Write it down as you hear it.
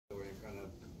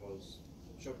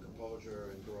showed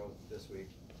composure and growth this week.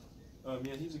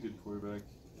 Yeah, he's a good quarterback.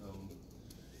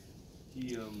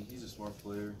 He's a smart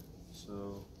player,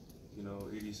 so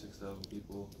 86,000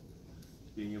 people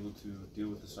being able to deal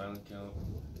with the silent count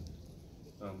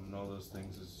and all those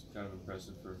things is kind of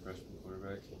impressive for a freshman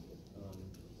quarterback.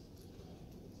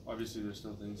 Obviously, there's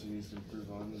still things he needs to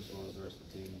improve on as well as the rest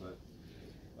of the team, but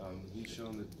he's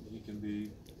shown that he can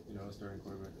be, a starting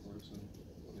quarterback for us,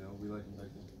 and we like him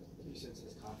back there. Do you sense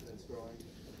his confidence growing?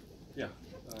 Yeah,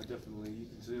 definitely. You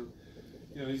can see,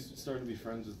 he's starting to be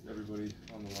friends with everybody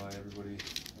on the line, everybody,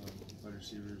 wide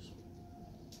receivers.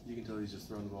 You can tell he's just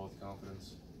throwing the ball with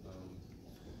confidence.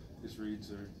 His reads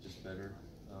are just better.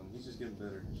 He's just getting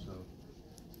better, so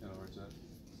that's kind of where it's at.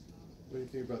 What do you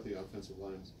think about the offensive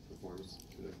line's performance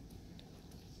today?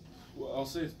 Well, I'll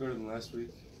say it's better than last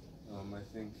week. I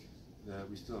think that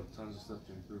we still have tons of stuff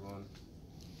to improve on.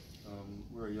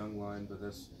 We're a young line, but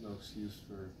that's no excuse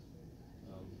for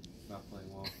not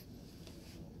playing well.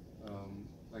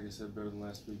 Like I said, better than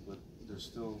last week, but there's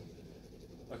still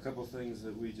a couple things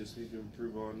that we just need to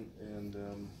improve on, and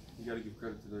you got to give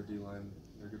credit to their D-line.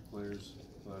 They're good players,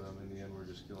 but in the end, we're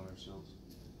just killing ourselves.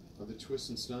 Are the twists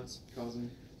and stunts causing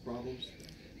problems?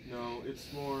 No,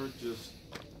 it's more just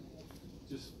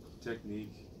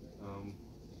technique.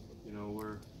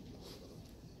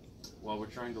 While we're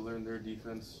trying to learn their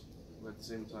defense, at the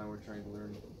same time we're trying to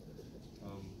learn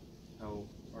how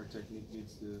our technique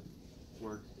needs to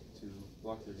work to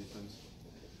block their defense.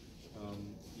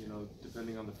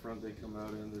 Depending on the front they come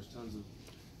out in, there's tons of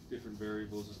different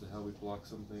variables as to how we block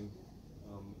something,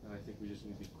 and I think we just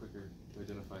need to be quicker to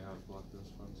identify how to block those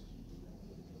fronts.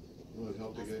 Will it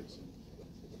help to get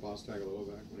Boss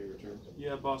Tagovailoa back when he returns?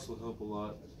 Yeah, Boss will help a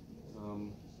lot.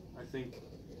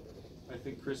 I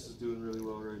think Chris is doing really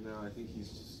well right now. I think he's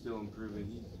just still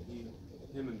improving.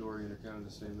 Him and Dorian are kind of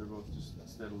the same. They're both just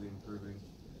steadily improving.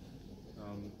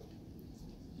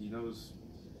 He knows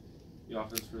the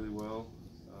offense really well.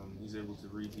 He's able to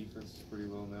read defense pretty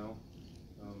well now.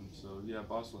 So yeah,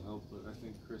 Boss will help, but I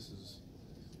think Chris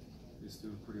is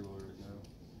doing pretty well right now.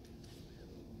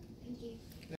 Thank you.